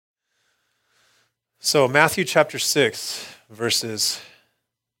So Matthew chapter 6, verses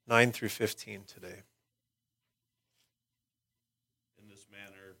 9 through 15 today. In this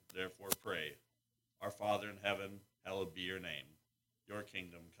manner, therefore, pray. Our Father in heaven, hallowed be your name. Your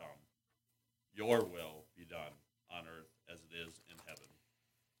kingdom come. Your will be done on earth as it is in heaven.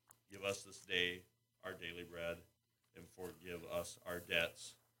 Give us this day our daily bread, and forgive us our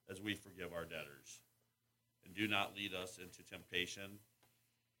debts as we forgive our debtors. And do not lead us into temptation,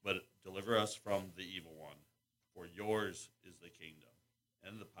 but deliver us from the evil one. For yours is the kingdom,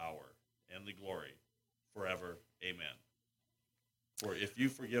 and the power, and the glory, forever. Amen. For if you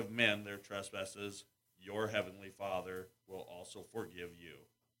forgive men their trespasses, your heavenly Father will also forgive you.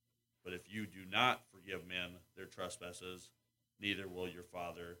 But if you do not forgive men their trespasses, neither will your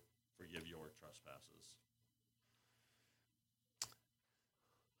Father forgive your trespasses.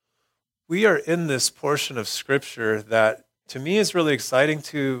 We are in this portion of Scripture that to me is really exciting,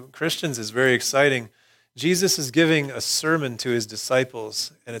 to Christians is very exciting. Jesus is giving a sermon to his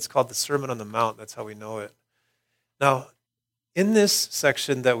disciples, and it's called the Sermon on the Mount. That's how we know it. Now, in this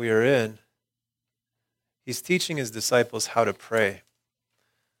section that we are in, he's teaching his disciples how to pray.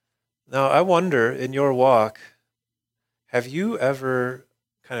 Now, I wonder, in your walk, have you ever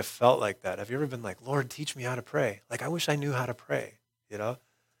kind of felt like that? Have you ever been like, Lord, teach me how to pray? Like, I wish I knew how to pray, you know?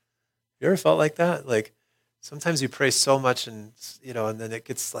 You ever felt like that? Like, sometimes you pray so much and then it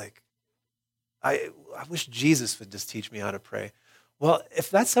gets like, I wish Jesus would just teach me how to pray. Well,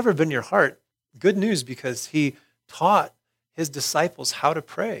 if that's ever been your heart, good news, because he taught his disciples how to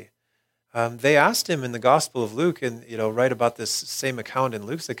pray. They asked him in the Gospel of Luke, and write about this same account in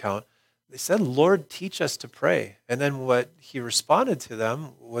Luke's account. They said, Lord, teach us to pray. And then what he responded to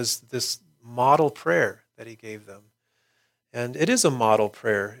them was this model prayer that he gave them. And it is a model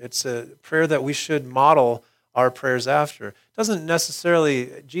prayer. It's a prayer that we should model our prayers after.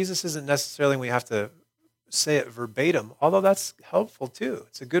 Jesus isn't necessarily, we have to say it verbatim, although that's helpful too.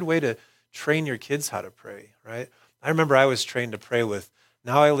 It's a good way to train your kids how to pray, right? I remember I was trained to pray with,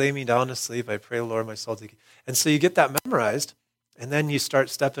 now I lay me down to sleep, I pray, Lord, my soul to keep. And so you get that memorized, and then you start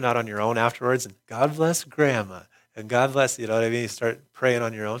stepping out on your own afterwards, and God bless Grandma, and God bless, you know what I mean? You start praying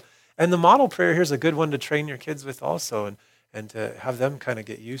on your own. And the model prayer here is a good one to train your kids with also, and to have them kind of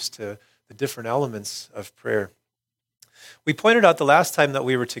get used to the different elements of prayer. We pointed out the last time that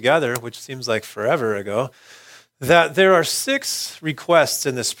we were together, which seems like forever ago, that there are 6 requests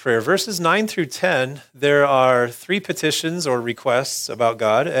in this prayer. Verses 9 through 10, there are 3 petitions or requests about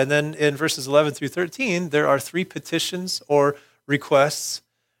God. And then in verses 11 through 13, there are 3 petitions or requests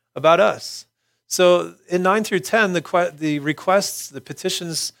about us. So in 9 through 10, the requests, the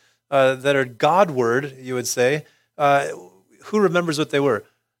petitions that are Godward, you would say, who remembers what they were?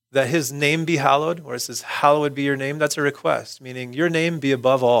 That his name be hallowed, where it says, hallowed be your name. That's a request, meaning your name be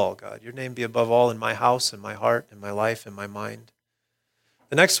above all, God. Your name be above all in my house, in my heart, in my life, in my mind.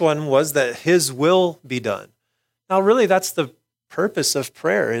 The next one was that his will be done. Now, really, that's the purpose of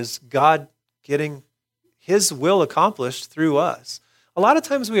prayer, is God getting his will accomplished through us. A lot of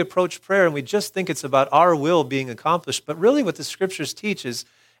times we approach prayer and we just think it's about our will being accomplished, but really what the scriptures teach is,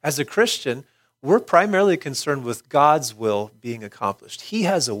 as a Christian, we're primarily concerned with God's will being accomplished. He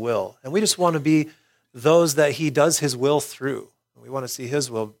has a will, and we just want to be those that he does his will through. We want to see his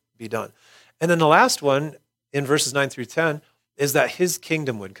will be done. And then the last one, in verses 9 through 10, is that his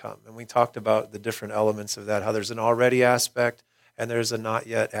kingdom would come. And we talked about the different elements of that, how there's an already aspect and there's a not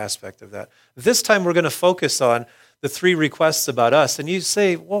yet aspect of that. This time we're going to focus on the 3 requests about us. And you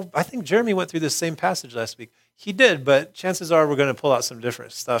say, well, I think Jeremy went through the same passage last week. He did, but chances are we're going to pull out some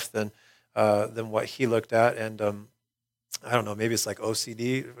different stuff than what he looked at. And I don't know, maybe it's like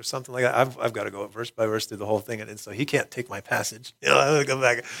OCD or something like that. I've got to go verse by verse through the whole thing. And so he can't take my passage. I'm going to come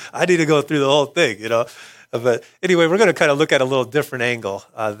back. I need to go through the whole thing, But anyway, we're going to kind of look at a little different angle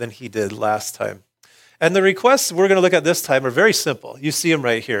than he did last time. And the requests we're going to look at this time are very simple. You see them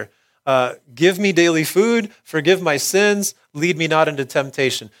right here. Give me daily food, forgive my sins, lead me not into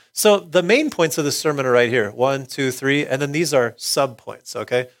temptation. So the main points of the sermon are right here, 1, 2, 3, and then these are sub-points,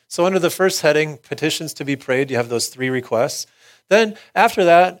 okay? So under the first heading, petitions to be prayed, you have those 3 requests. Then after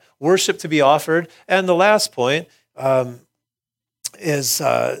that, worship to be offered. And the last point is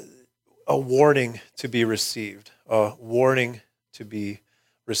a warning to be received, a warning to be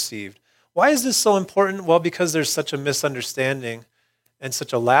received. Why is this so important? Well, because there's such a misunderstanding and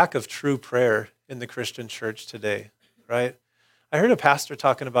such a lack of true prayer in the Christian church today, right? I heard a pastor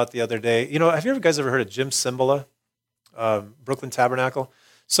talking about the other day, have you guys ever heard of Jim Cymbala, Brooklyn Tabernacle?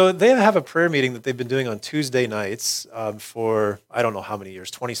 So they have a prayer meeting that they've been doing on Tuesday nights for, I don't know how many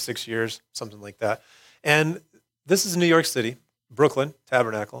years, 26 years, something like that. And this is New York City, Brooklyn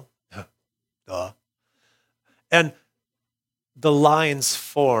Tabernacle. Duh. And the lines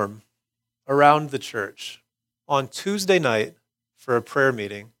form around the church on Tuesday night for a prayer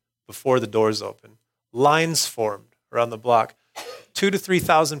meeting before the doors open. Lines formed around the block. 2,000 to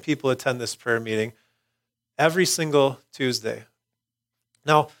 3,000 people attend this prayer meeting every single Tuesday.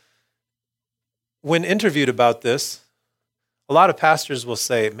 Now, when interviewed about this, a lot of pastors will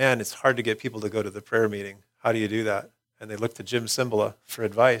say, man, it's hard to get people to go to the prayer meeting. How do you do that? And they look to Jim Cymbala for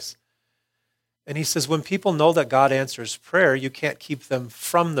advice. And he says, when people know that God answers prayer, you can't keep them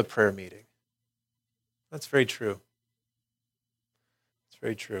from the prayer meeting. That's very true. It's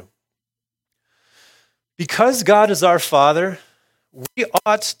very true. Because God is our Father, we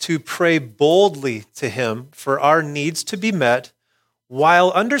ought to pray boldly to him for our needs to be met,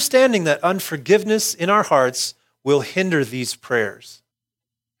 while understanding that unforgiveness in our hearts will hinder these prayers.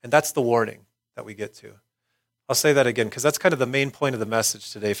 And that's the warning that we get to. I'll say that again, because that's kind of the main point of the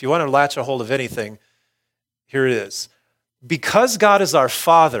message today. If you want to latch a hold of anything, here it is. Because God is our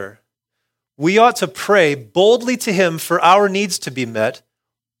Father, we ought to pray boldly to him for our needs to be met,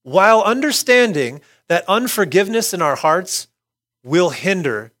 while understanding that unforgiveness in our hearts will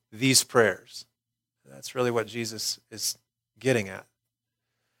hinder these prayers. That's really what Jesus is getting at.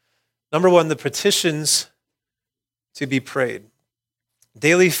 Number one, the petitions to be prayed.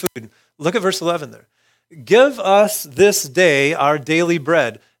 Daily food. Look at verse 11 there. Give us this day our daily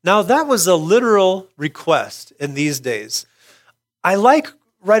bread. Now, that was a literal request in these days. I like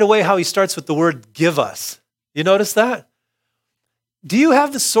right away how he starts with the word give us. You notice that? Do you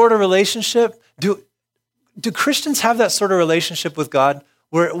have this sort of relationship? Do Christians have that sort of relationship with God?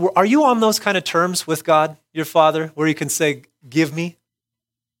 Are you on those kind of terms with God, your Father, where you can say, give me?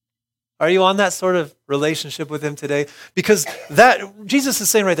 Are you on that sort of relationship with him today? Because that Jesus is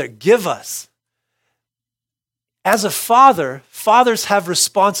saying right there, give us. As a father, fathers have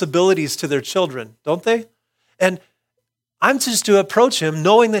responsibilities to their children, don't they? And I'm just to approach him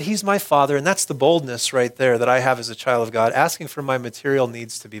knowing that he's my Father, and that's the boldness right there that I have as a child of God, asking for my material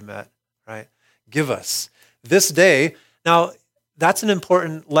needs to be met, right? Give us this day. Now, that's an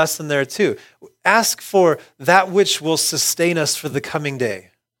important lesson there too. Ask for that which will sustain us for the coming day.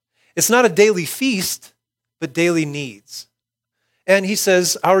 It's not a daily feast, but daily needs. And he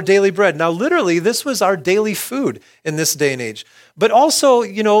says, our daily bread. Now, literally, this was our daily food in this day and age. But also,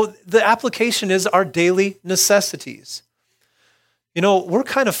 the application is our daily necessities. We're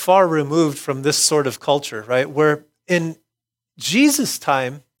kind of far removed from this sort of culture, right? Where in Jesus'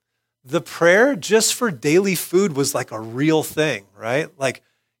 time, the prayer just for daily food was like a real thing, right? Like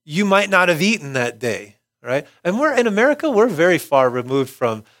you might not have eaten that day, right? And we're in America, we're very far removed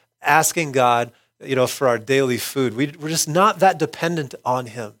from asking God, for our daily food. We're just not that dependent on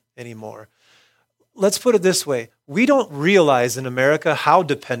him anymore. Let's put it this way. We don't realize in America how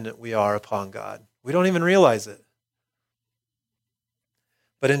dependent we are upon God. We don't even realize it.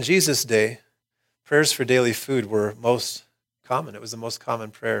 But in Jesus' day, prayers for daily food were most common. It was the most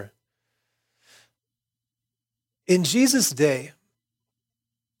common prayer. In Jesus' day,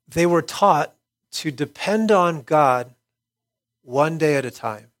 they were taught to depend on God one day at a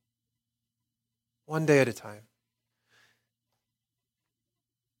time. One day at a time.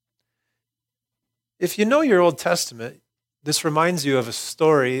 If you know your Old Testament, this reminds you of a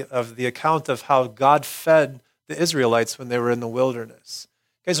story of the account of how God fed the Israelites when they were in the wilderness.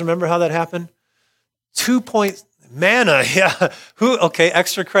 You guys remember how that happened? 2 point manna, yeah. Okay,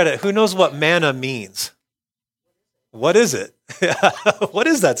 extra credit. Who knows what manna means? What is it? What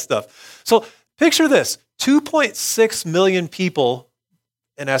is that stuff? So picture this, 2.6 million people,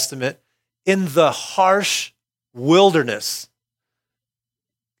 an estimate, in the harsh wilderness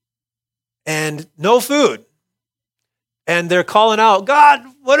and no food. And they're calling out, God,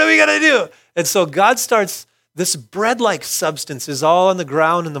 what are we going to do? And so God starts, this bread-like substance is all on the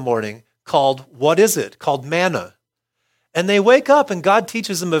ground in the morning called, what is it? Called manna. And they wake up and God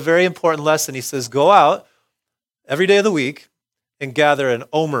teaches them a very important lesson. He says, go out every day of the week and gather an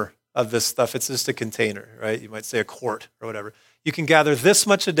omer of this stuff. It's just a container, right? You might say a quart or whatever. You can gather this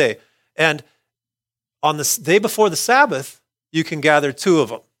much a day. And on the day before the Sabbath, you can gather 2 of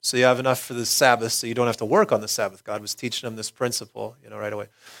them. So you have enough for the Sabbath, so you don't have to work on the Sabbath. God was teaching them this principle, right away.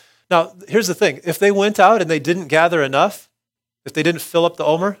 Now, here's the thing. If they went out and they didn't gather enough, if they didn't fill up the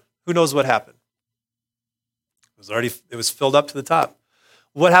omer, who knows what happened? It was filled up to the top.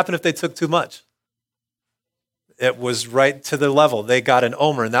 What happened if they took too much? It was right to the level. They got an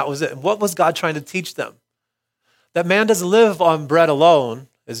omer, and that was it. And what was God trying to teach them? That man doesn't live on bread alone,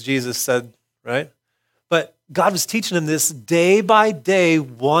 as Jesus said, right? But God was teaching them this day by day,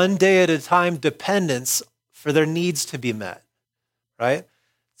 one day at a time dependence for their needs to be met, right?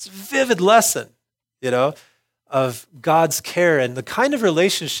 It's a vivid lesson, of God's care and the kind of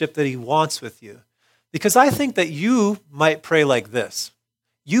relationship that he wants with you. Because I think that you might pray like this.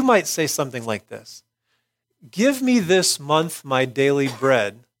 You might say something like this: give me this month my daily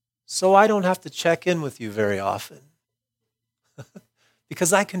bread so I don't have to check in with you very often.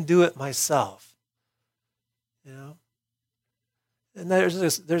 Because I can do it myself. You know? And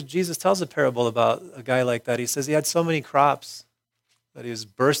there's Jesus tells a parable about a guy like that. He says he had so many crops that he was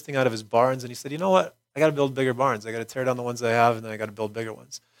bursting out of his barns, and he said, you know what? I got to build bigger barns. I got to tear down the ones I have, and then I got to build bigger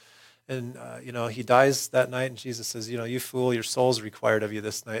ones. And, he dies that night, and Jesus says, you fool, your soul's required of you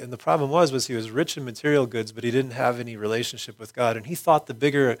this night. And the problem was he was rich in material goods, but he didn't have any relationship with God. And he thought the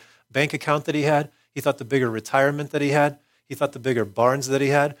bigger bank account that he had, he thought the bigger retirement that he had, he thought the bigger barns that he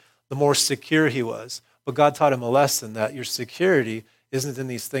had, the more secure he was. But God taught him a lesson that your security isn't in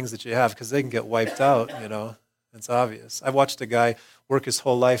these things that you have, because they can get wiped out, It's obvious. I watched a guy work his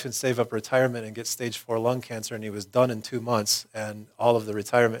whole life and save up retirement and get stage 4 lung cancer, and he was done in 2 months, and all of the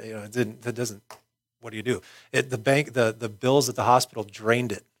retirement, what do you do? The bills at the hospital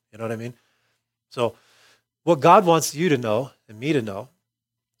drained it. You know what I mean? So what God wants you to know and me to know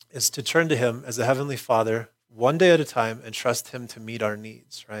is to turn to him as a heavenly Father one day at a time and trust him to meet our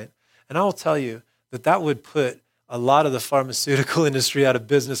needs, right? And I will tell you that would put a lot of the pharmaceutical industry out of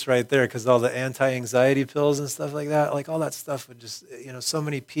business right there, because all the anti-anxiety pills and stuff like that, like all that stuff would just, so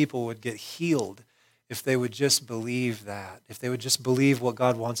many people would get healed if they would just believe that. If they would just believe what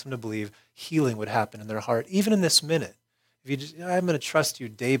God wants them to believe, healing would happen in their heart, even in this minute. If you just, I'm going to trust you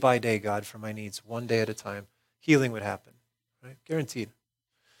day by day, God, for my needs, one day at a time, healing would happen, right? Guaranteed.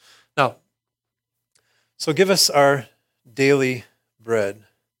 Now, so give us our daily bread.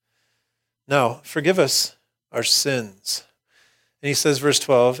 Now, forgive us our sins. And he says, verse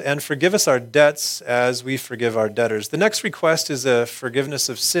 12, and forgive us our debts as we forgive our debtors. The next request is a forgiveness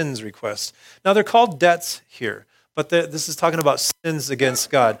of sins request. Now, they're called debts here, but this is talking about sins against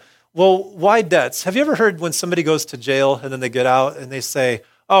God. Well, why debts? Have you ever heard when somebody goes to jail and then they get out and they say,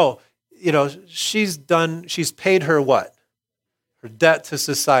 she's paid her what? Her debt to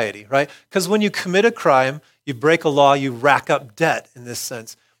society, right? Because when you commit a crime, you break a law, you rack up debt in this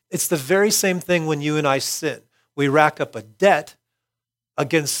sense. It's the very same thing when you and I sin. We rack up a debt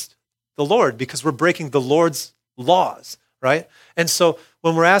against the Lord because we're breaking the Lord's laws, right? And so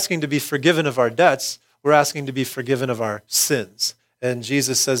when we're asking to be forgiven of our debts, we're asking to be forgiven of our sins. And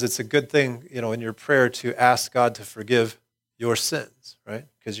Jesus says it's a good thing, in your prayer to ask God to forgive your sins, right?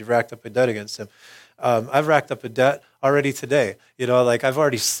 Because you've racked up a debt against him. I've racked up a debt already today. I've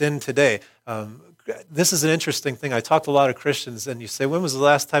already sinned today. This is an interesting thing. I talk to a lot of Christians, and you say, when was the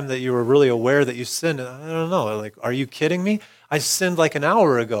last time that you were really aware that you sinned? And I don't know. Are you kidding me? I sinned like an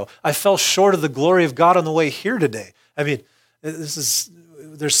hour ago. I fell short of the glory of God on the way here today. I mean, there's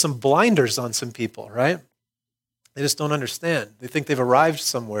some blinders on some people, right? They just don't understand. They think they've arrived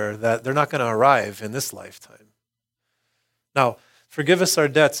somewhere that they're not going to arrive in this lifetime. Now, forgive us our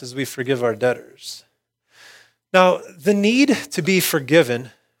debts as we forgive our debtors. Now, the need to be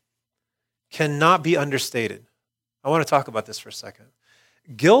forgiven cannot be understated. I want to talk about this for a second.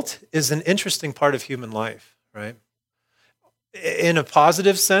 Guilt is an interesting part of human life, right? In a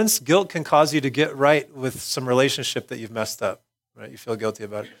positive sense, guilt can cause you to get right with some relationship that you've messed up, right? You feel guilty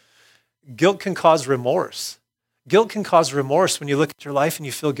about it. Guilt can cause remorse. Guilt can cause remorse when you look at your life and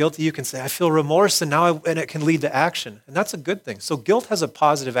you feel guilty. You can say, I feel remorse, and it can lead to action. And that's a good thing. So guilt has a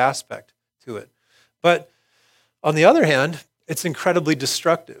positive aspect to it. But on the other hand, it's incredibly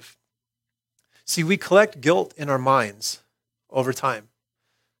destructive. See, we collect guilt in our minds over time,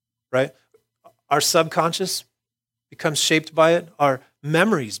 right? Our subconscious becomes shaped by it. Our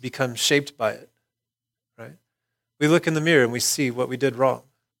memories become shaped by it, right? We look in the mirror and we see what we did wrong,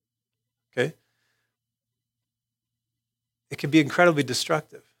 okay? It can be incredibly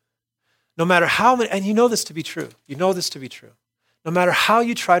destructive. No matter how many, and you know this to be true. No matter how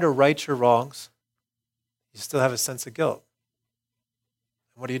you try to right your wrongs, you still have a sense of guilt.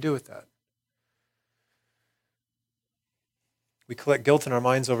 And what do you do with that? We collect guilt in our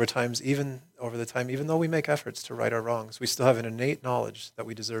minds over the time, even though we make efforts to right our wrongs. We still have an innate knowledge that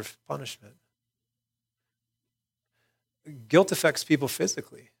we deserve punishment. Guilt affects people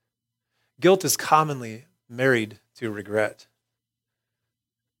physically. Guilt is commonly married to regret.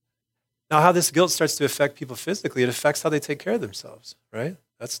 Now, how this guilt starts to affect people physically, it affects how they take care of themselves, right?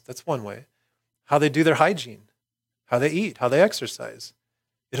 That's one way. How they do their hygiene, how they eat, how they exercise.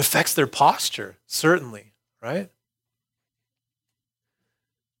 It affects their posture, certainly, right?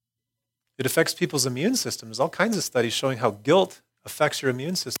 It affects people's immune systems. All kinds of studies showing how guilt affects your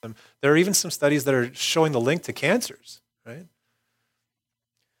immune system. There are even some studies that are showing the link to cancers, right?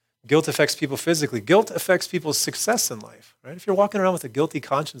 Guilt affects people physically. Guilt affects people's success in life, right? If you're walking around with a guilty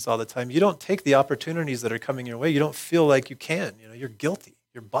conscience all the time, you don't take the opportunities that are coming your way. You don't feel like you can. You're guilty.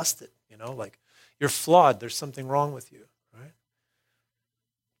 You're busted. Like you're flawed. There's something wrong with you, right?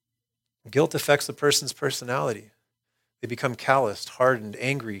 Guilt affects a person's personality. They become calloused, hardened,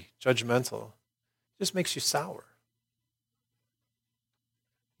 angry, judgmental. It just makes you sour.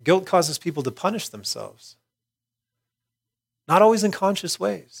 Guilt causes people to punish themselves, not always in conscious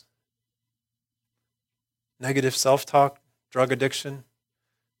ways. Negative self-talk, drug addiction,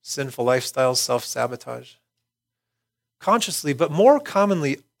 sinful lifestyles, self-sabotage. Consciously, but more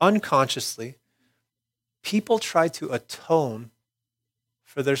commonly unconsciously, people try to atone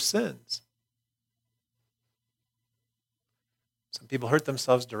for their sins. Some people hurt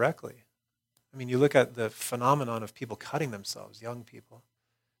themselves directly. I mean, you look at the phenomenon of people cutting themselves, young people.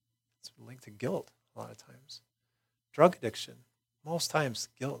 It's linked to guilt a lot of times. Drug addiction, most times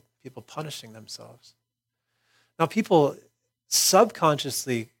guilt, people punishing themselves. Now, people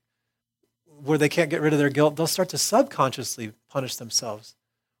subconsciously, where they can't get rid of their guilt, they'll start to subconsciously punish themselves.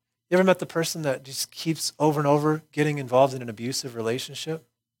 You ever met the person that just keeps over and over getting involved in an abusive relationship?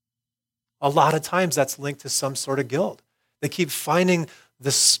 A lot of times that's linked to some sort of guilt. They keep finding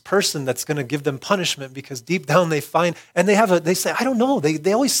this person that's going to give them punishment because deep down they find, and they say, I don't know,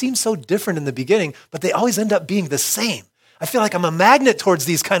 they always seem so different in the beginning, but they always end up being the same. I feel like I'm a magnet towards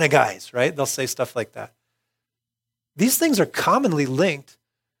these kind of guys, right? They'll say stuff like that. These things are commonly linked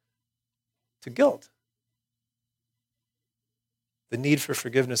to guilt. The need for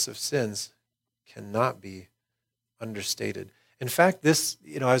forgiveness of sins cannot be understated. In fact, I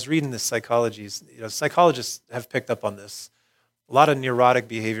was reading this psychology, psychologists have picked up on this. A lot of neurotic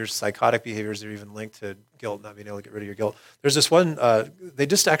behaviors, psychotic behaviors are even linked to guilt, not being able to get rid of your guilt. There's this one, they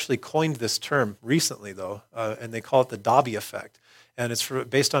just actually coined this term recently, though, and they call it the Dobby effect. And it's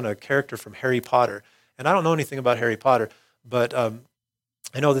based on a character from Harry Potter. And I don't know anything about Harry Potter, but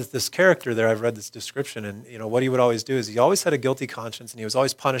I know that this character there, I've read this description, and what he would always do is he always had a guilty conscience, and he was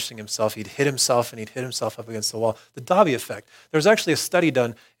always punishing himself. He'd hit himself, and he'd hit himself up against the wall. The Dobby effect. There was actually a study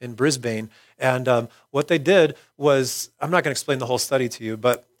done in Brisbane, and what they did was, I'm not going to explain the whole study to you,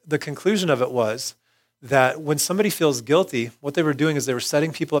 but the conclusion of it was that when somebody feels guilty, what they were doing is they were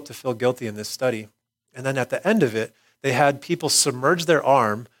setting people up to feel guilty in this study, and then at the end of it, they had people submerge their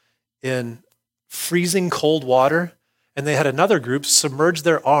arm in freezing cold water, and they had another group submerge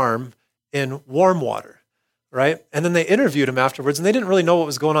their arm in warm water, right? And then they interviewed them afterwards, and they didn't really know what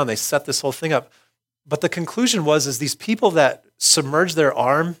was going on. They set this whole thing up. But the conclusion was these people that submerged their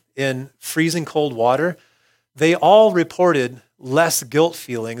arm in freezing cold water, they all reported less guilt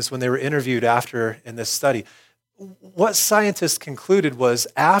feelings when they were interviewed after in this study. What scientists concluded was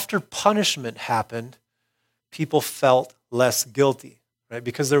after punishment happened, people felt less guilty, right?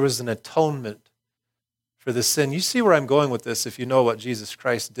 Because there was an atonement for the sin. You see where I'm going with this if you know what Jesus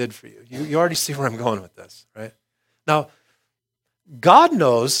Christ did for you. You already see where I'm going with this, right? Now, God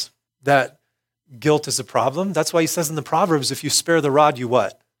knows that guilt is a problem. That's why he says in the Proverbs, if you spare the rod, you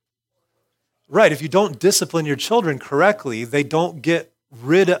what? Right, if you don't discipline your children correctly, they don't get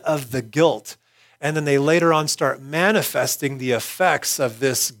rid of the guilt. And then they later on start manifesting the effects of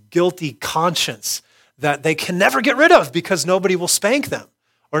this guilty conscience that they can never get rid of because nobody will spank them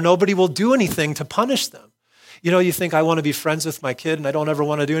or nobody will do anything to punish them. You think, I want to be friends with my kid and I don't ever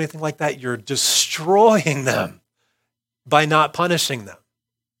want to do anything like that. You're destroying them by not punishing them.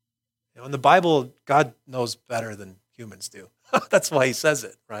 In the Bible, God knows better than humans do. That's why he says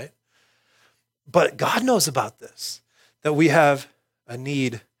it, right? But God knows about this, that we have a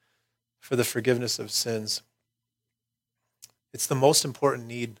need for the forgiveness of sins. It's the most important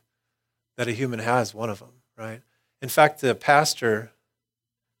need that a human has, one of them, right? In fact, the pastor,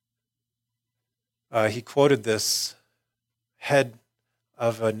 he quoted this head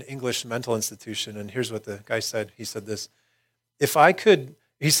of an English mental institution, and here's what the guy said. He said this, I could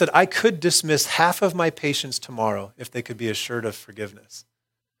dismiss half of my patients tomorrow if they could be assured of forgiveness.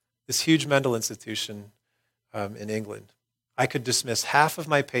 This huge mental institution in England. I could dismiss half of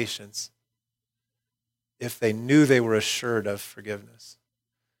my patients if they knew they were assured of forgiveness.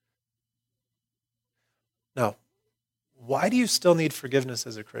 Now, why do you still need forgiveness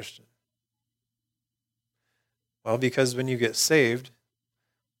as a Christian? Well, because when you get saved,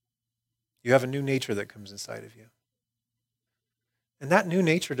 you have a new nature that comes inside of you. And that new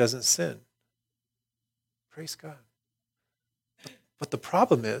nature doesn't sin. Praise God. But the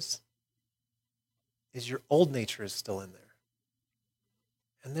problem is your old nature is still in there.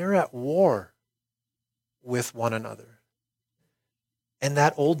 And they're at war with one another. And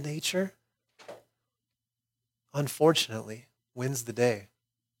that old nature, unfortunately, wins the day.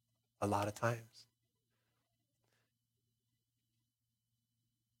 a lot of times.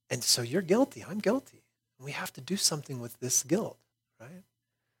 And so you're guilty, I'm guilty. We have to do something with this guilt, right?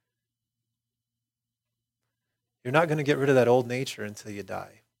 You're not going to get rid of that old nature until you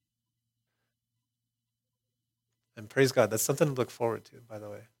die. And praise God, that's something to look forward to, by the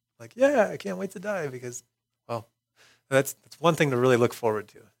way. Like, yeah, I can't wait to die because, well, that's one thing to really look forward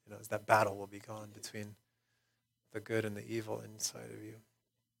to, is that battle will be gone between the good and the evil inside of you.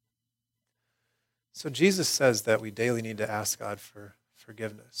 So Jesus says that we daily need to ask God for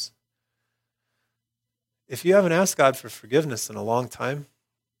forgiveness. If you haven't asked God for forgiveness in a long time,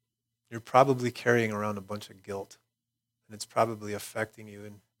 you're probably carrying around a bunch of guilt, and it's probably affecting you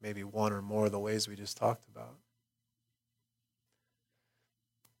in maybe one or more of the ways we just talked about.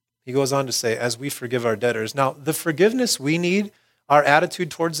 He goes on to say, as we forgive our debtors. Now, the forgiveness we need, our attitude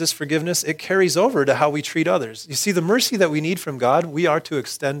towards this forgiveness, it carries over to how we treat others. You see, the mercy that we need from God, we are to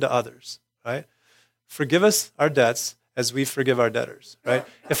extend to others, right? Forgive us our debts as we forgive our debtors, right?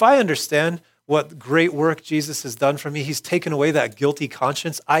 If I understand what great work Jesus has done for me, he's taken away that guilty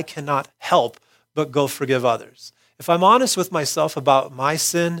conscience, I cannot help but go forgive others. If I'm honest with myself about my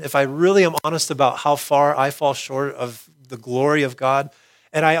sin, if I really am honest about how far I fall short of the glory of God,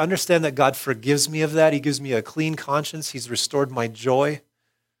 and I understand that God forgives me of that, he gives me a clean conscience, he's restored my joy,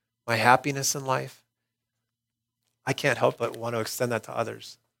 my happiness in life, I can't help but want to extend that to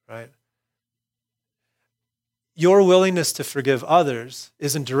others, right? Your willingness to forgive others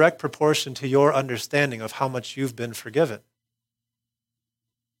is in direct proportion to your understanding of how much you've been forgiven.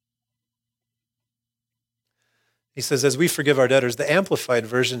 He says, as we forgive our debtors, the Amplified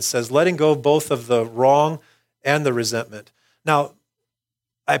Version says, letting go both of the wrong and the resentment. Now,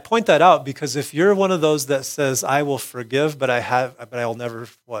 I point that out because if you're one of those that says, I will forgive, but I will never,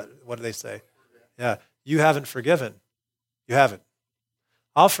 what do they say? Yeah, you haven't forgiven. You haven't.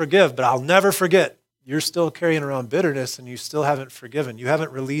 I'll forgive, but I'll never forget. You're still carrying around bitterness and you still haven't forgiven. You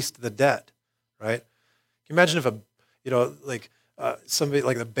haven't released the debt, right? Can you imagine if somebody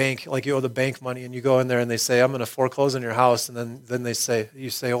like the bank, like you owe the bank money and you go in there and they say, I'm going to foreclose on your house. And then you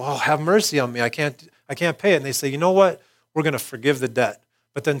say, oh, have mercy on me. I can't pay it. And they say, you know what? We're going to forgive the debt.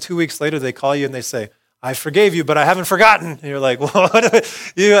 But then 2 weeks later, they call you and they say, I forgave you, but I haven't forgotten. And you're like, well,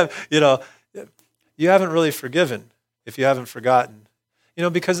 you haven't really forgiven if you haven't forgotten.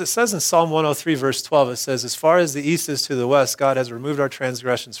 Because it says in Psalm 103, verse 12, it says, as far as the east is to the west, God has removed our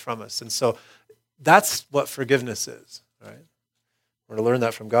transgressions from us. And so that's what forgiveness is, right? We're to learn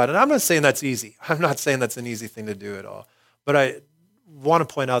that from God. And I'm not saying that's easy. I'm not saying that's an easy thing to do at all. But I want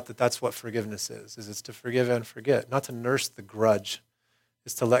to point out that that's what forgiveness is it's to forgive and forget, not to nurse the grudge.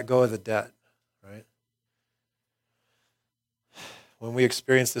 It's to let go of the debt, right? When we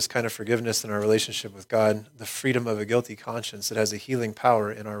experience this kind of forgiveness in our relationship with God, the freedom of a guilty conscience, it has a healing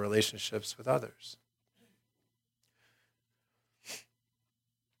power in our relationships with others.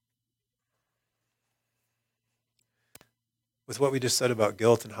 With what we just said about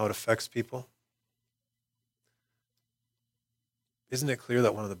guilt and how it affects people, isn't it clear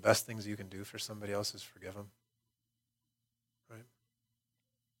that one of the best things you can do for somebody else is forgive them? Right?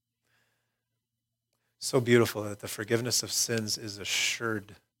 So beautiful that the forgiveness of sins is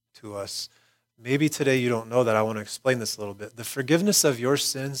assured to us. Maybe today you don't know that. I want to explain this a little bit. The forgiveness of your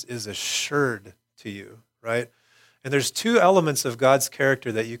sins is assured to you, right? And there's two elements of God's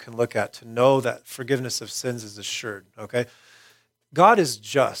character that you can look at to know that forgiveness of sins is assured, okay? God is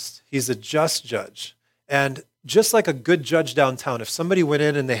just. He's a just judge. And just like a good judge downtown, if somebody went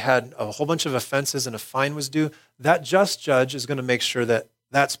in and they had a whole bunch of offenses and a fine was due, that just judge is going to make sure that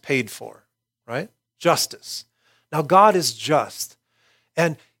that's paid for, right? Justice. Now, God is just.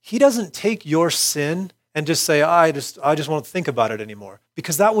 And he doesn't take your sin and just say, I just won't think about it anymore,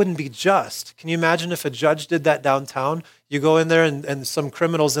 because that wouldn't be just. Can you imagine if a judge did that downtown? You go in there and some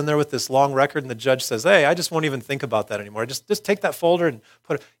criminal's in there with this long record and the judge says, hey, I just won't even think about that anymore. Just take that folder and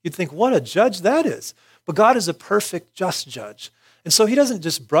put it. You'd think, what a judge that is. But God is a perfect, just judge. And so he doesn't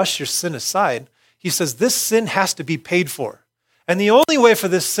just brush your sin aside. He says this sin has to be paid for. And the only way for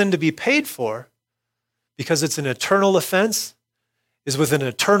this sin to be paid for, because it's an eternal offense, is with an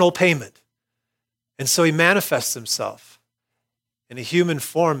eternal payment. And so he manifests himself in a human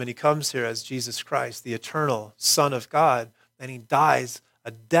form, and he comes here as Jesus Christ, the eternal Son of God, and he dies a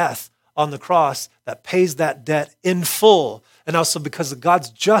death on the cross that pays that debt in full. And also because of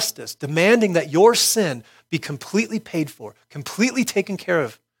God's justice, demanding that your sin be completely paid for, completely taken care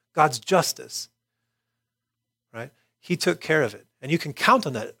of, God's justice, right? He took care of it. And you can count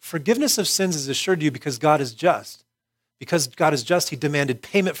on that. Forgiveness of sins is assured to you because God is just. Because God is just, he demanded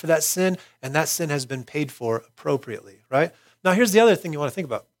payment for that sin, and that sin has been paid for appropriately, right? Now, here's the other thing you want to think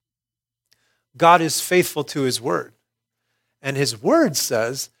about. God is faithful to his word. And his word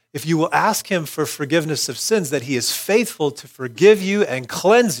says, if you will ask him for forgiveness of sins, that he is faithful to forgive you and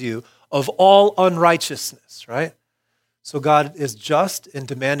cleanse you of all unrighteousness, right? So God is just in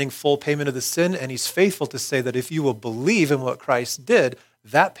demanding full payment of the sin, and he's faithful to say that if you will believe in what Christ did,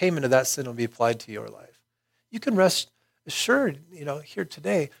 that payment of that sin will be applied to your life. You can rest assured, here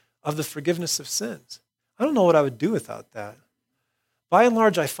today of the forgiveness of sins. I don't know what I would do without that. By and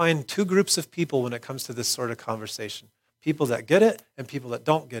large, I find two groups of people when it comes to this sort of conversation. People that get it and people that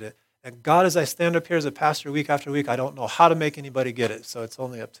don't get it. And God, as I stand up here as a pastor week after week, I don't know how to make anybody get it. So it's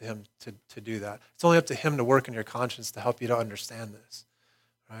only up to him to do that. It's only up to him to work in your conscience to help you to understand this,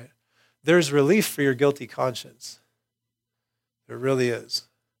 right? There's relief for your guilty conscience. There really is.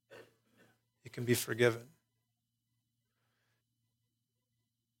 You can be forgiven.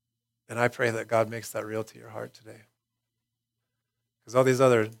 And I pray that God makes that real to your heart today. Because all these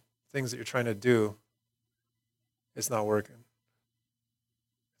other things that you're trying to do, it's not working.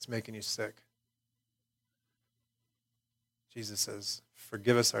 It's making you sick. Jesus says,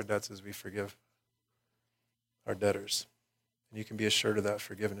 forgive us our debts as we forgive our debtors. And you can be assured of that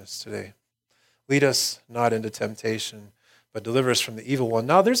forgiveness today. Lead us not into temptation, but deliver us from the evil one.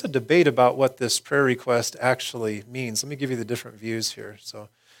 Now, there's a debate about what this prayer request actually means. Let me give you the different views here. So,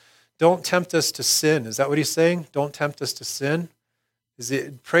 don't tempt us to sin. Is that what he's saying? Don't tempt us to sin? Is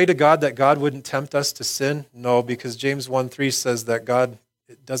it pray to God that God wouldn't tempt us to sin? No, because James 1:3 says that God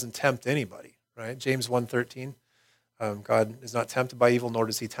doesn't tempt anybody, right? James 1:13, God is not tempted by evil, nor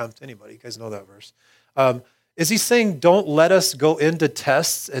does he tempt anybody. You guys know that verse. Is he saying don't let us go into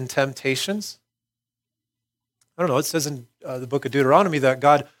tests and temptations? I don't know. It says in the book of Deuteronomy that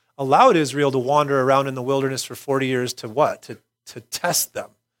God allowed Israel to wander around in the wilderness for 40 years to what? To test them.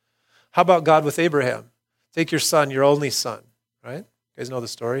 How about God with Abraham? Take your son, your only son, right? You guys know the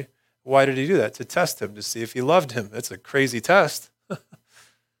story. Why did he do that? To test him, to see if he loved him. It's a crazy test.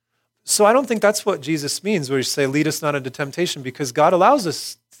 So I don't think that's what Jesus means, where you say, lead us not into temptation, because God allows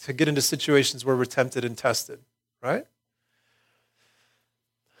us to get into situations where we're tempted and tested, right?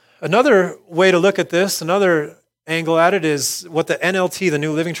 Another way to look at this, another angle at it, is what the NLT, the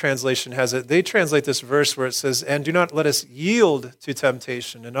New Living Translation, has it. They translate this verse where it says, and do not let us yield to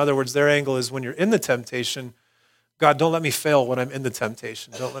temptation. In other words, their angle is when you're in the temptation, God, don't let me fail when I'm in the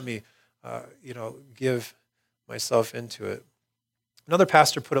temptation. Don't let me, give myself into it. Another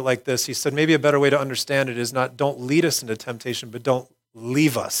pastor put it like this. He said, maybe a better way to understand it is not don't lead us into temptation, but don't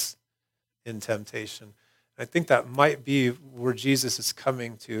leave us in temptation. I think that might be where Jesus is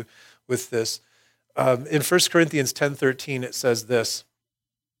coming to with this. In 1 Corinthians 10:13, it says this,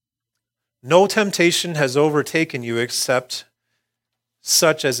 no temptation has overtaken you except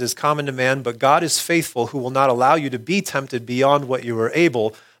such as is common to man, but God is faithful, who will not allow you to be tempted beyond what you are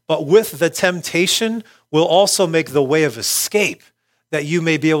able, but with the temptation will also make the way of escape, that you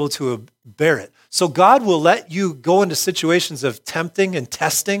may be able to bear it. So God will let you go into situations of tempting and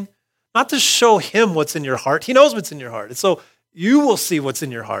testing, not to show him what's in your heart. He knows what's in your heart. And so you will see what's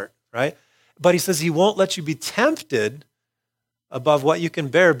in your heart, right? But he says he won't let you be tempted above what you can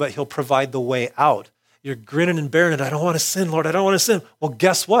bear, but he'll provide the way out. You're grinning and bearing it. I don't want to sin, Lord. I don't want to sin. Well,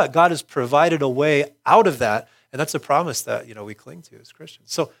 guess what? God has provided a way out of that. And that's a promise that, we cling to as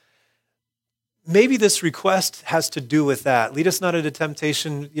Christians. So maybe this request has to do with that. Lead us not into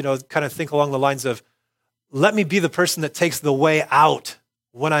temptation, kind of think along the lines of, let me be the person that takes the way out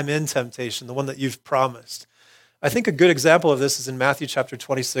when I'm in temptation, the one that you've promised. I think a good example of this is in Matthew chapter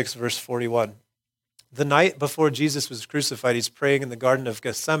 26, verse 41. The night before Jesus was crucified, he's praying in the Garden of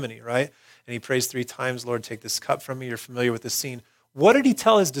Gethsemane, right? And he prays 3 times, Lord, take this cup from me. You're familiar with the scene. What did he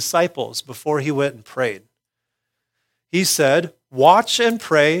tell his disciples before he went and prayed? He said, watch and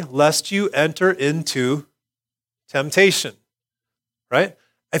pray lest you enter into temptation, right?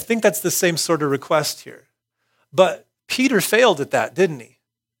 I think that's the same sort of request here. But Peter failed at that, didn't he?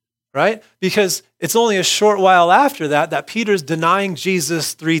 Right? Because it's only a short while after that Peter's denying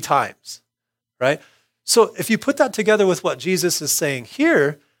Jesus 3 times, right? So if you put that together with what Jesus is saying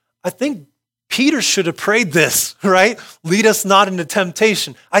here, I think Peter should have prayed this, right? Lead us not into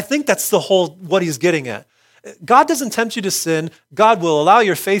temptation. I think that's the whole, what he's getting at. God doesn't tempt you to sin. God will allow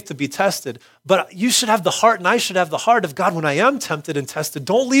your faith to be tested. But you should have the heart, and I should have the heart of God when I am tempted and tested.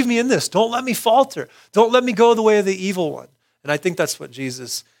 Don't leave me in this. Don't let me falter. Don't let me go the way of the evil one. And I think that's what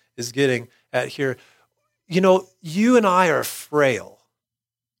Jesus is getting at here. You and I are frail,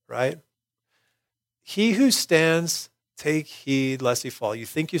 right? He who stands, take heed lest he fall. You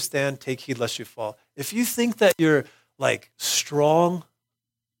think you stand, take heed lest you fall. If you think that you're strong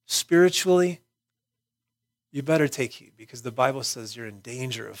spiritually, you better take heed because the Bible says you're in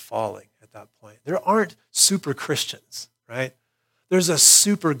danger of falling at that point. There aren't super Christians, right? There's a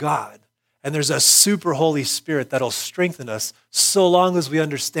super God and there's a super Holy Spirit that'll strengthen us so long as we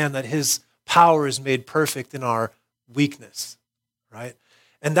understand that his power is made perfect in our weakness, right?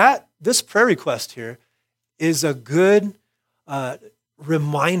 And this prayer request here is a good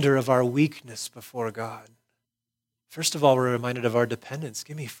reminder of our weakness before God. First of all, we're reminded of our dependence.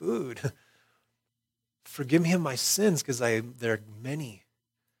 Give me food. Forgive me of my sins because they're many.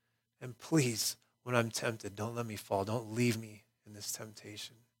 And please, when I'm tempted, don't let me fall. Don't leave me in this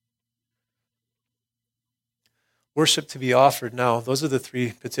temptation. Worship to be offered. Now, those are the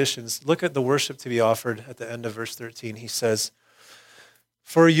three petitions. Look at the worship to be offered at the end of verse 13. He says,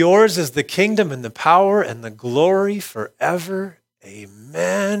 "For yours is the kingdom and the power and the glory forever.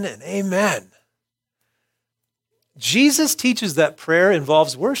 Amen and amen." Jesus teaches that prayer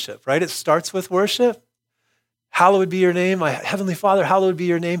involves worship, right? It starts with worship. Hallowed be your name. My Heavenly Father, hallowed be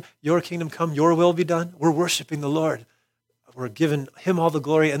your name. Your kingdom come, your will be done. We're worshiping the Lord. We're giving him all the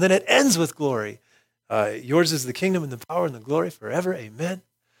glory. And then it ends with glory. Yours is the kingdom and the power and the glory forever. Amen.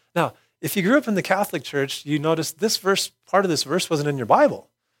 Now, if you grew up in the Catholic Church, you notice this verse, part of this verse wasn't in your Bible.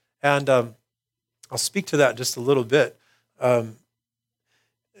 And I'll speak to that in just a little bit. There's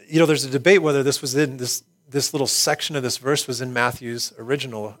a debate whether this was in this little section of this verse was in Matthew's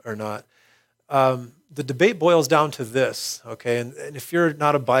original or not. The debate boils down to this, okay? And if you're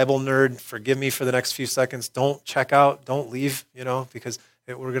not a Bible nerd, forgive me for the next few seconds. Don't check out, don't leave, because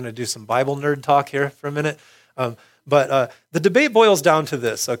we're going to do some Bible nerd talk here for a minute. But the debate boils down to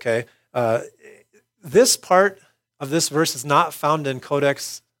this, okay? This part of this verse is not found in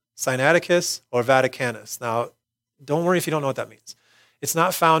Codex Sinaiticus or Vaticanus. Now, don't worry if you don't know what that means. It's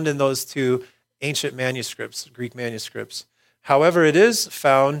not found in those two ancient manuscripts, Greek manuscripts. However, it is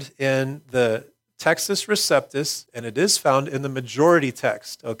found in the Textus Receptus, and it is found in the majority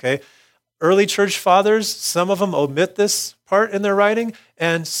text, okay? Early church fathers, some of them omit this part in their writing,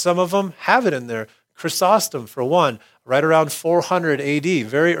 and some of them have it in there. Chrysostom, for one, right around 400 AD,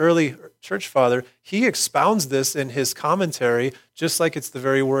 very early church father, he expounds this in his commentary, just like it's the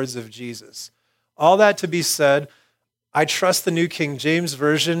very words of Jesus. All that to be said, I trust the New King James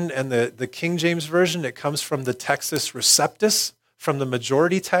Version and the King James Version. It comes from the Textus Receptus, from the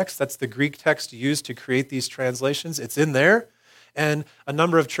majority text. That's the Greek text used to create these translations. It's in there. And a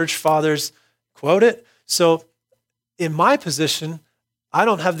number of church fathers quote it. So in my position, I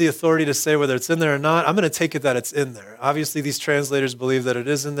don't have the authority to say whether it's in there or not. I'm going to take it that it's in there. Obviously, these translators believe that it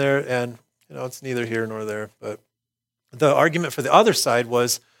is in there, and it's neither here nor there. But the argument for the other side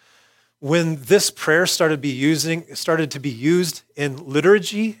was when this prayer started to be used in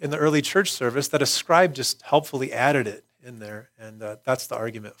liturgy in the early church service, that a scribe just helpfully added it in there, and that's the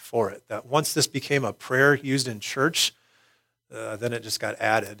argument for it. That once this became a prayer used in church, then it just got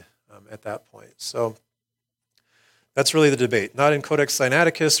added at that point. So that's really the debate. Not in Codex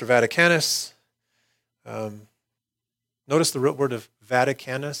Sinaiticus or Vaticanus. Notice the root word of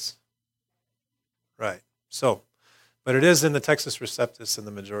Vaticanus. Right. So, but it is in the Textus Receptus in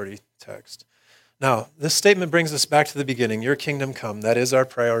the majority text. Now, this statement brings us back to the beginning. Your kingdom come. That is our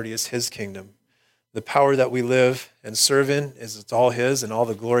priority, is his kingdom. The power that we live and serve in it's all his, and all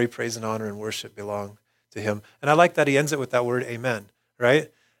the glory, praise, and honor and worship belong to him. And I like that he ends it with that word amen,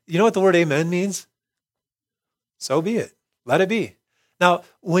 right? You know what the word amen means? So be it. Let it be. Now,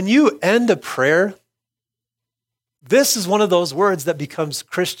 when you end a prayer, this is one of those words that becomes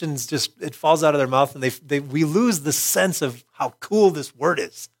Christians, it falls out of their mouth, and we lose the sense of how cool this word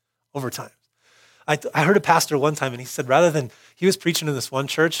is over time. I heard a pastor one time, and he said he was preaching in this one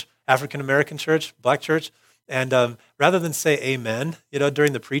church, African-American church, black church, and rather than say amen,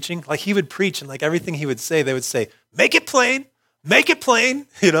 during the preaching, like he would preach, and like everything he would say, they would say, make it plain,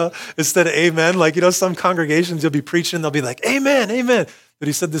 instead of amen. Like, some congregations you'll be preaching, they'll be like, amen, amen. But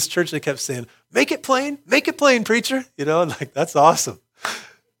he said this church, they kept saying, make it plain, preacher. Like, that's awesome.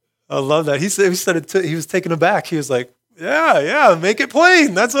 I love that. He said he was taken aback. He was like, yeah, make it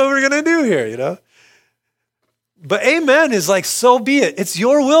plain. That's what we're going to do here, But amen is like, so be it. It's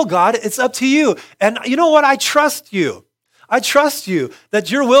your will, God. It's up to you. And you know what? I trust you. I trust you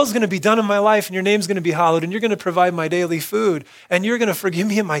that your will is going to be done in my life, and your name's going to be hallowed, and you're going to provide my daily food, and you're going to forgive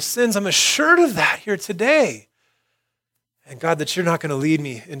me of my sins. I'm assured of that here today. And God, that you're not going to lead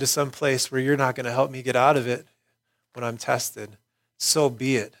me into some place where you're not going to help me get out of it when I'm tested. So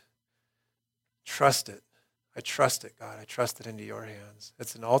be it. Trust it. I trust it, God. I trust it into your hands.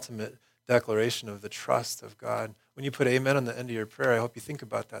 It's an ultimate declaration of the trust of God. When you put amen on the end of your prayer, I hope you think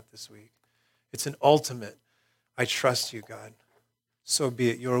about that this week. It's an ultimate, I trust you, God. So be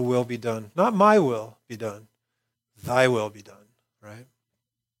it. Your will be done. Not my will be done, thy will be done, right?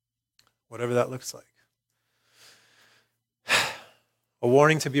 Whatever that looks like. A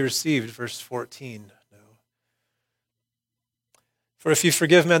warning to be received, verse 14. No. For if you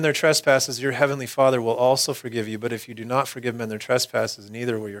forgive men their trespasses, your heavenly Father will also forgive you. But if you do not forgive men their trespasses,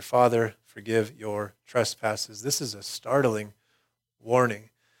 neither will your Father forgive your trespasses. This is a startling warning.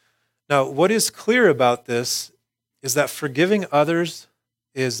 Now, what is clear about this is that forgiving others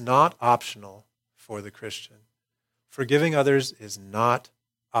is not optional for the Christian. Forgiving others is not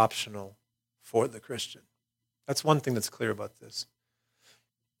optional for the Christian. That's one thing that's clear about this.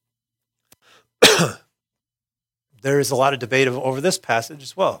 There is a lot of debate over this passage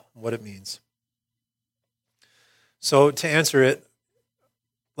as well, what it means. So to answer it,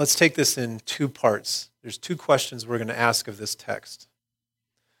 let's take this in two parts. There's two questions we're going to ask of this text.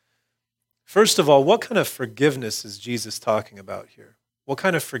 First of all, what kind of forgiveness is Jesus talking about here? What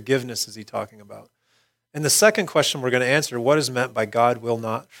kind of forgiveness is he talking about? And the second question we're going to answer, what is meant by God will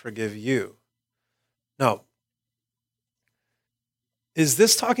not forgive you? Now, is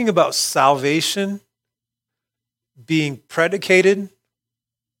this talking about salvation being predicated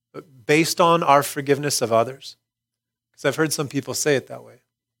based on our forgiveness of others? Because I've heard some people say it that way.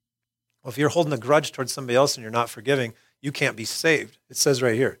 Well, if you're holding a grudge towards somebody else and you're not forgiving, you can't be saved. It says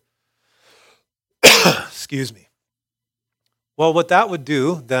right here. Excuse me. Well, what that would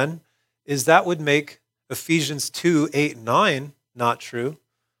do then is that would make Ephesians 2, 8, and 9 not true.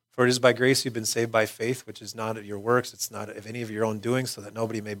 For it is by grace you've been saved by faith, which is not of your works. It's not of any of your own doing, so that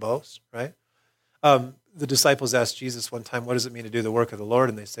nobody may boast, right? The disciples asked Jesus one time, what does it mean to do the work of the Lord?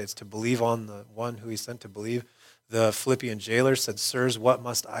 And they say it's to believe on the one who he sent to believe. The Philippian jailer said, sirs, what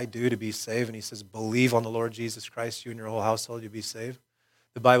must I do to be saved? And he says, believe on the Lord Jesus Christ, you and your whole household, you'll be saved.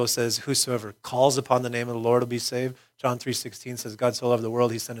 The Bible says, whosoever calls upon the name of the Lord will be saved. John 3:16 says, God so loved the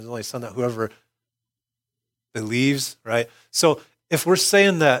world, he sent his only son, that whoever believes, right? So if we're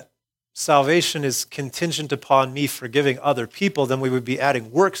saying that salvation is contingent upon me forgiving other people, then we would be adding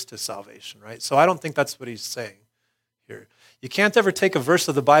works to salvation, right? So I don't think that's what he's saying here. You can't ever take a verse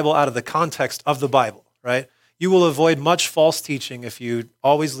of the Bible out of the context of the Bible, right? You will avoid much false teaching if you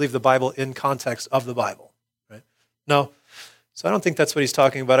always leave the Bible in context of the Bible, right? No. So I don't think that's what he's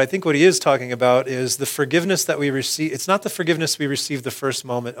talking about. I think what he is talking about is the forgiveness that we receive. It's not the forgiveness we receive the first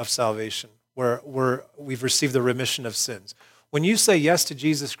moment of salvation, where we've received the remission of sins. When you say yes to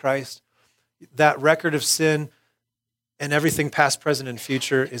Jesus Christ, that record of sin and everything past, present, and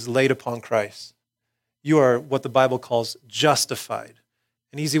future is laid upon Christ. You are what the Bible calls justified.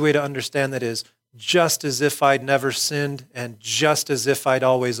 An easy way to understand that is just as if I'd never sinned and just as if I'd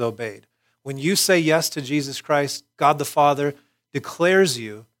always obeyed. When you say yes to Jesus Christ, God the Father declares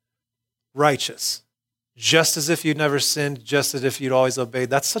you righteous, just as if you'd never sinned, just as if you'd always obeyed.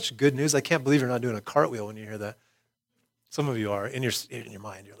 That's such good news. I can't believe you're not doing a cartwheel when you hear that. Some of you are. In your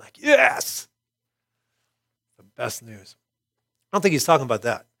mind, you're like, yes! The best news. I don't think he's talking about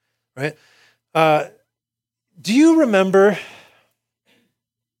that, right? Do you remember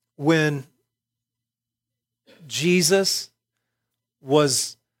when Jesus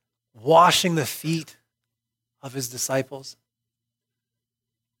was washing the feet of his disciples?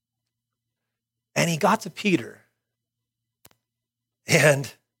 And he got to Peter,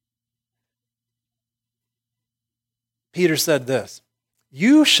 and Peter said this,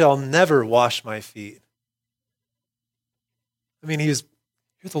 you shall never wash my feet. I mean, you're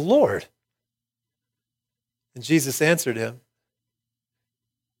the Lord. And Jesus answered him,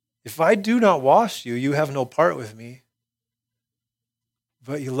 if I do not wash you, you have no part with me.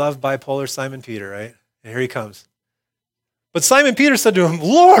 But you love bipolar Simon Peter, right? And here he comes. But Simon Peter said to him,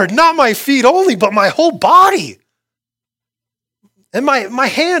 Lord, not my feet only, but my whole body. And my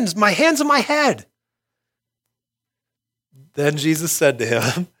hands and my head. Then Jesus said to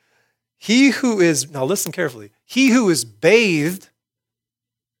him, now listen carefully, he who is bathed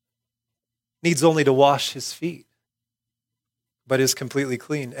needs only to wash his feet, but is completely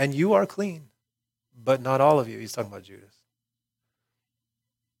clean. And you are clean, but not all of you. He's talking about Judas.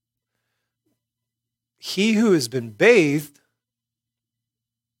 He who has been bathed,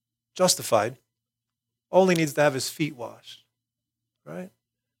 justified, only needs to have his feet washed, right?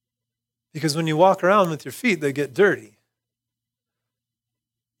 Because when you walk around with your feet, they get dirty.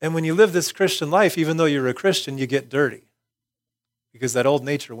 And when you live this Christian life, even though you're a Christian, you get dirty. Because that old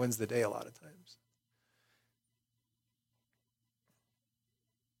nature wins the day a lot of times.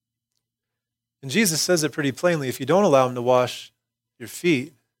 And Jesus says it pretty plainly. If you don't allow him to wash your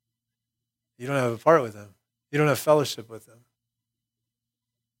feet, you don't have a part with him. You don't have fellowship with him.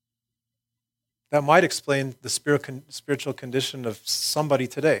 That might explain the spiritual condition of somebody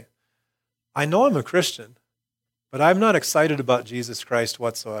today. I know I'm a Christian, But I'm not excited about Jesus Christ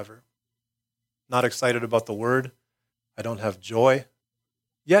whatsoever. Not excited about the Word. I don't have joy.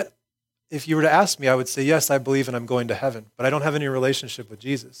 Yet, if you were to ask me, I would say, yes, I believe and I'm going to heaven, but I don't have any relationship with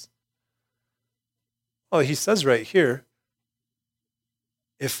Jesus. Well, he says right here,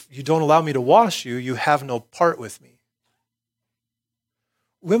 if you don't allow me to wash you, you have no part with me.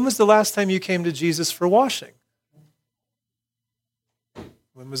 When was the last time you came to Jesus for washing?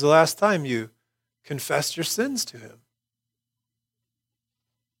 When was the last time you confessed your sins to him?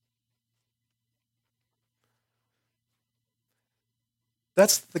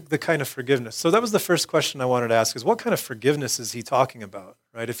 That's the kind of forgiveness. So that was the first question I wanted to ask, is what kind of forgiveness is he talking about,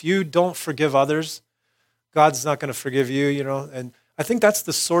 right? If you don't forgive others, God's not going to forgive you, and I think that's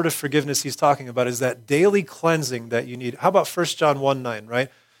the sort of forgiveness he's talking about, is that daily cleansing that you need. How about 1 John 1:9,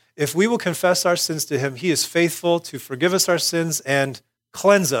 right? If we will confess our sins to him, he is faithful to forgive us our sins and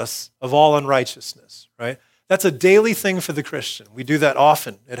cleanse us of all unrighteousness, right? That's a daily thing for the Christian. We do that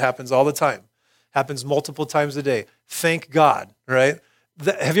often. It happens all the time. Happens multiple times a day. Thank God, right?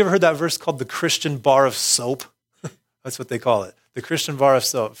 Have you ever heard that verse called the Christian bar of soap? That's what they call it. The Christian bar of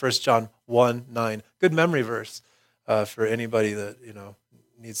soap, 1 John 1:9. Good memory verse for anybody that,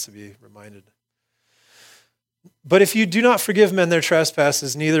 needs to be reminded. But if you do not forgive men their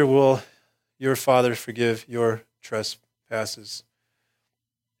trespasses, neither will your Father forgive your trespasses.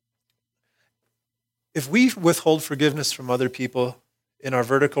 If we withhold forgiveness from other people in our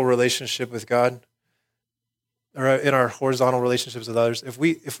vertical relationship with God, or in our horizontal relationships with others, if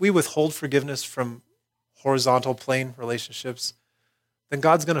we withhold forgiveness from horizontal plane relationships, then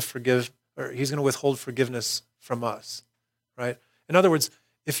God's going to forgive, or he's going to withhold forgiveness from us, right? In other words,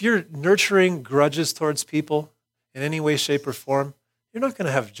 if you're nurturing grudges towards people in any way, shape, or form, you're not going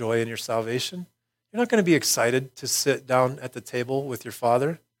to have joy in your salvation. You're not going to be excited to sit down at the table with your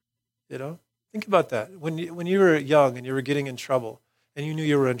Father, Think about that. When you were young and you were getting in trouble, and you knew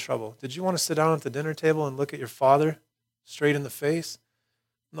you were in trouble, did you want to sit down at the dinner table and look at your Father straight in the face?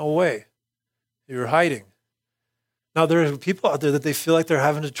 No way. You were hiding. Now, there are people out there that they feel like they're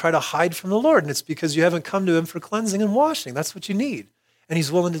having to try to hide from the Lord, and it's because you haven't come to him for cleansing and washing. That's what you need, and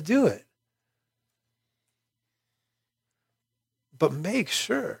he's willing to do it. But make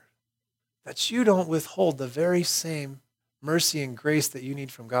sure that you don't withhold the very same mercy and grace that you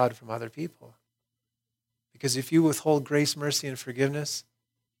need from God from other people. Because if you withhold grace, mercy, and forgiveness,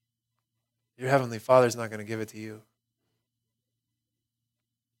 your Heavenly Father's not going to give it to you.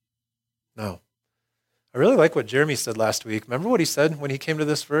 No. I really like what Jeremy said last week. Remember what he said when he came to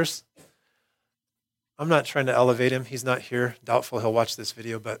this verse? I'm not trying to elevate him. He's not here. Doubtful he'll watch this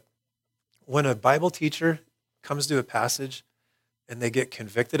video. But when a Bible teacher comes to a passage and they get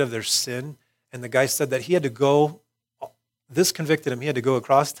convicted of their sin, and the guy said that he had to go, this convicted him, he had to go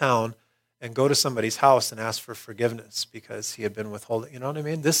across town and go to somebody's house and ask for forgiveness because he had been withholding. You know what I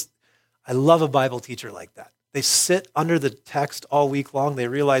mean? I love a Bible teacher like that. They sit under the text all week long. They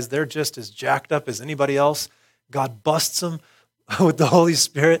realize they're just as jacked up as anybody else. God busts them with the Holy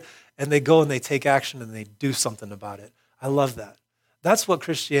Spirit, and they go and they take action and they do something about it. I love that. That's what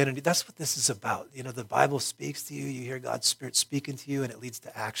Christianity, that's what this is about. The Bible speaks to you, you hear God's Spirit speaking to you, and it leads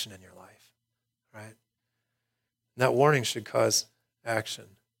to action in your life, right? And that warning should cause action.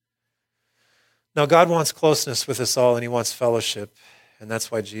 Now, God wants closeness with us all, and he wants fellowship, and that's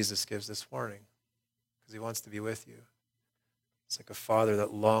why Jesus gives this warning, because he wants to be with you. It's like a father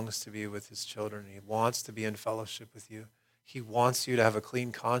that longs to be with his children. He wants to be in fellowship with you. He wants you to have a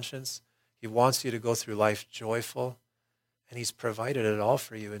clean conscience. He wants you to go through life joyful, and he's provided it all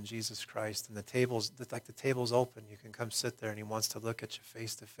for you in Jesus Christ. And the table's open. You can come sit there, and he wants to look at you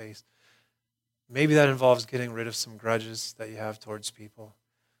face to face. Maybe that involves getting rid of some grudges that you have towards people.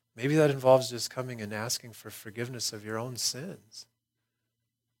 Maybe that involves just coming and asking for forgiveness of your own sins.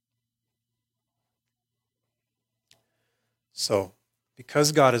 So,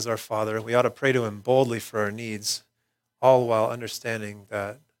 because God is our Father, we ought to pray to him boldly for our needs, all while understanding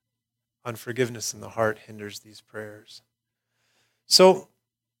that unforgiveness in the heart hinders these prayers. So,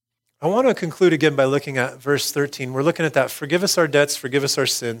 I want to conclude again by looking at verse 13. We're looking at that, forgive us our debts, forgive us our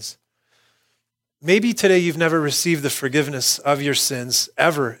sins. Maybe today you've never received the forgiveness of your sins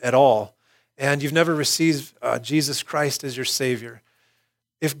ever at all, and you've never received Jesus Christ as your Savior.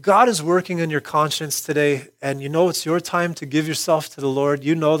 If God is working in your conscience today, and you know it's your time to give yourself to the Lord,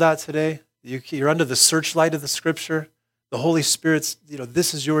 you know that today, you're under the searchlight of the Scripture, the Holy Spirit's,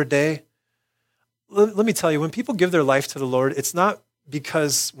 this is your day. Let me tell you, when people give their life to the Lord, it's not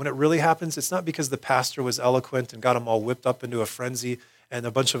because, when it really happens, it's not because the pastor was eloquent and got them all whipped up into a frenzy and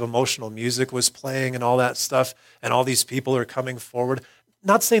a bunch of emotional music was playing and all that stuff, and all these people are coming forward.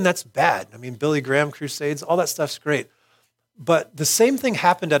 Not saying that's bad. I mean, Billy Graham crusades, all that stuff's great. But the same thing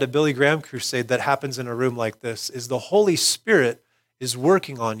happened at a Billy Graham crusade that happens in a room like this is the Holy Spirit is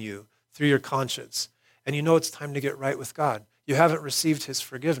working on you through your conscience. And you know it's time to get right with God. You haven't received his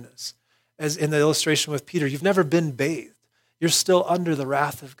forgiveness. As in the illustration with Peter, you've never been bathed. You're still under the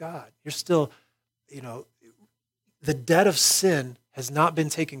wrath of God. You're still, the debt of sin has not been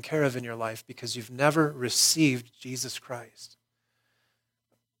taken care of in your life because you've never received Jesus Christ.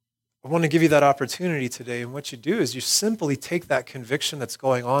 I want to give you that opportunity today, and what you do is you simply take that conviction that's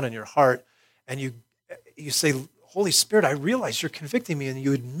going on in your heart, and you say, Holy Spirit, I realize you're convicting me, and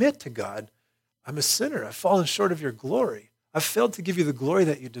you admit to God, I'm a sinner. I've fallen short of your glory. I've failed to give you the glory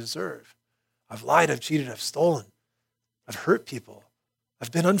that you deserve. I've lied, I've cheated, I've stolen. I've hurt people.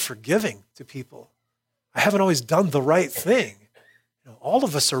 I've been unforgiving to people. I haven't always done the right thing. All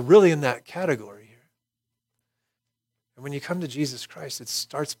of us are really in that category here. And when you come to Jesus Christ, it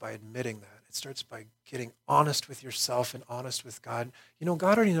starts by admitting that. It starts by getting honest with yourself and honest with God.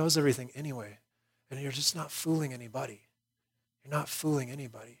 God already knows everything anyway, and you're just not fooling anybody. You're not fooling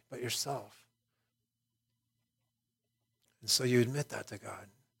anybody but yourself. And so you admit that to God.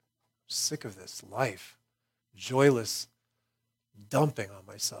 I'm sick of this life, joyless dumping on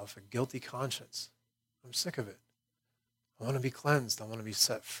myself, a guilty conscience. I'm sick of it. I want to be cleansed. I want to be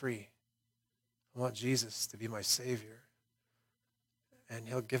set free. I want Jesus to be my Savior. And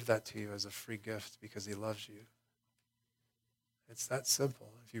he'll give that to you as a free gift because he loves you. It's that simple.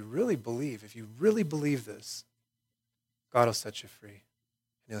 If you really believe this, God will set you free.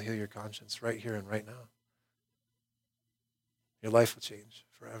 And he'll heal your conscience right here and right now. Your life will change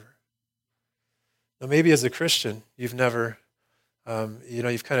forever. Now, maybe as a Christian, you've never,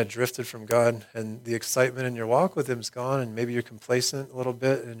 you've kind of drifted from God, and the excitement in your walk with him is gone, and maybe you're complacent a little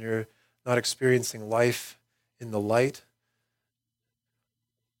bit, and you're not experiencing life in the light.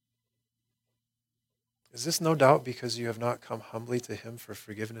 Is this no doubt because you have not come humbly to him for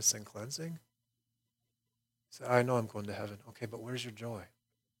forgiveness and cleansing? Say, I know I'm going to heaven. Okay, but where's your joy?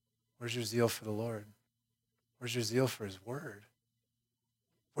 Where's your zeal for the Lord? Where's your zeal for his word?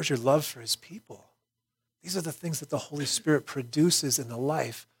 Where's your love for his people? These are the things that the Holy Spirit produces in the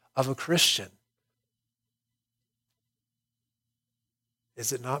life of a Christian.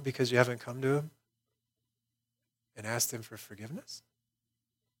 Is it not because you haven't come to him and asked him for forgiveness?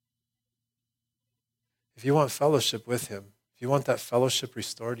 If you want fellowship with him, if you want that fellowship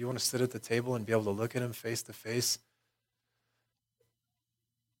restored, you want to sit at the table and be able to look at him face to face,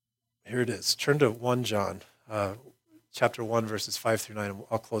 here it is. Turn to 1 John, chapter 1, verses 5 through 9, and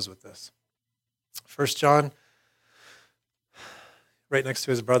I'll close with this. 1 John, right next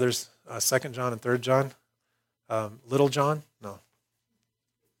to his brothers, 2 John and 3 John. Little John? No.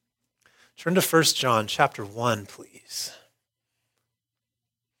 Turn to 1 John, chapter 1, please.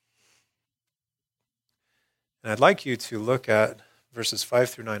 And I'd like you to look at verses 5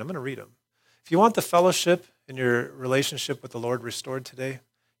 through 9. I'm going to read them. If you want the fellowship in your relationship with the Lord restored today,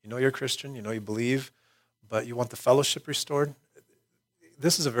 you know you're a Christian, you know you believe, but you want the fellowship restored,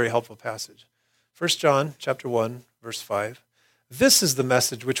 this is a very helpful passage. 1 John chapter 1, verse 5. This is the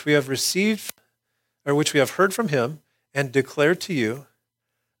message which we have received, or which we have heard from him and declared to you,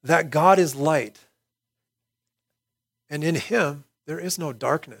 that God is light, and in him there is no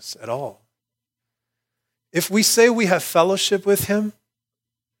darkness at all. If we say we have fellowship with him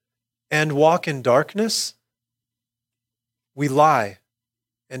and walk in darkness, we lie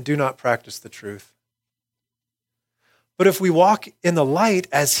and do not practice the truth. But if we walk in the light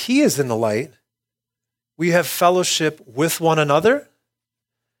as he is in the light, we have fellowship with one another,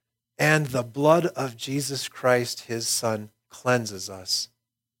 and the blood of Jesus Christ, his Son, cleanses us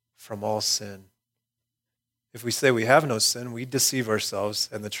from all sin. If we say we have no sin, we deceive ourselves,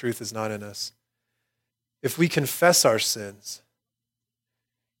 and the truth is not in us. If we confess our sins,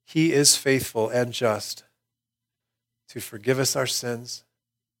 he is faithful and just to forgive us our sins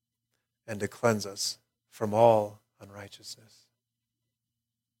and to cleanse us from all unrighteousness.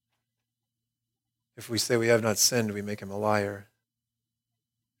 If we say we have not sinned, we make him a liar,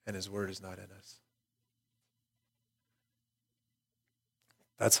 and his word is not in us.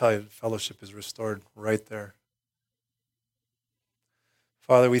 That's how fellowship is restored right there.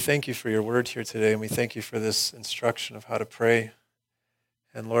 Father, we thank you for your word here today, and we thank you for this instruction of how to pray.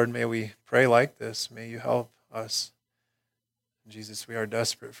 And Lord, may we pray like this. May you help us. Jesus, we are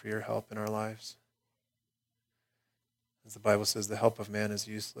desperate for your help in our lives. As the Bible says, the help of man is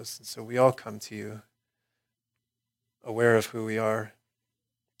useless. And so we all come to you aware of who we are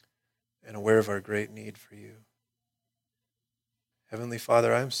and aware of our great need for you. Heavenly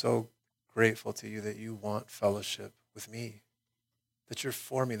Father, I'm so grateful to you that you want fellowship with me, that you're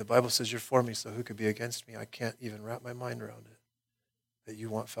for me. The Bible says you're for me, so who could be against me? I can't even wrap my mind around it, that you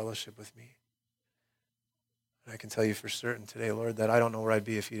want fellowship with me. And I can tell you for certain today, Lord, that I don't know where I'd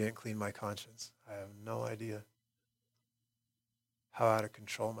be if you didn't clean my conscience. I have no idea how out of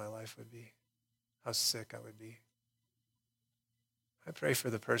control my life would be, how sick I would be. I pray for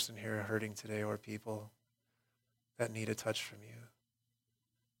the person here hurting today or people that need a touch from you.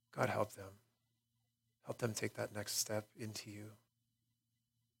 God, help them. Help them take that next step into you.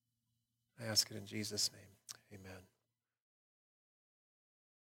 I ask it in Jesus' name. Amen.